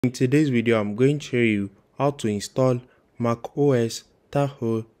In today's video, I'm going to show you how to install macOS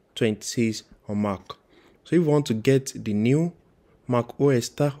Tahoe 26 on Mac. So if you want to get the new macOS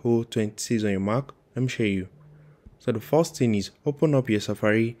Tahoe 26 on your Mac, let me show you. So the first thing is open up your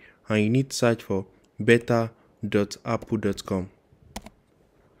Safari and you need to search for beta.apple.com.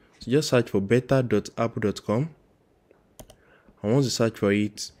 So just search for beta.apple.com, and once you search for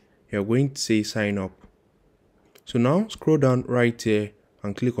it, you're going to say sign up. So now scroll down right here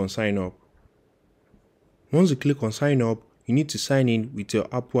and click on sign up. Once you click on sign up, you need to sign in with your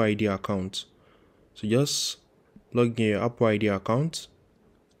Apple ID account. So just log in your Apple ID account,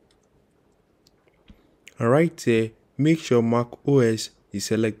 and right here make sure macOS is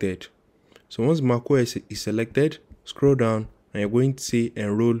selected. So once macOS is selected, scroll down and you're going to see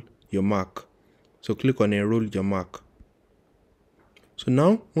Enroll Your Mac. So click on Enroll Your Mac. So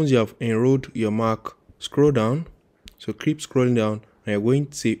now once you have enrolled your Mac, scroll down. So keep scrolling down and you're going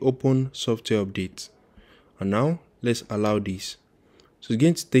to see Open Software Update. And now let's allow this. So it's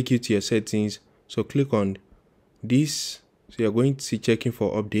going to take you to your settings. So click on this. So you're going to see checking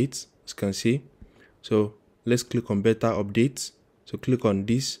for updates, as you can see. So let's click on Beta Updates. So click on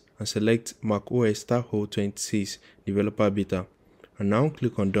this and select macOS Tahoe 26 Developer Beta. And now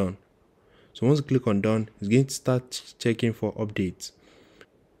click on Done. So once you click on Done, it's going to start checking for updates.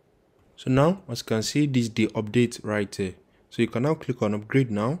 So now, as you can see, this is the update right here. So you can now click on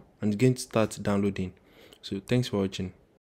Upgrade now and it's going to start downloading. So thanks for watching.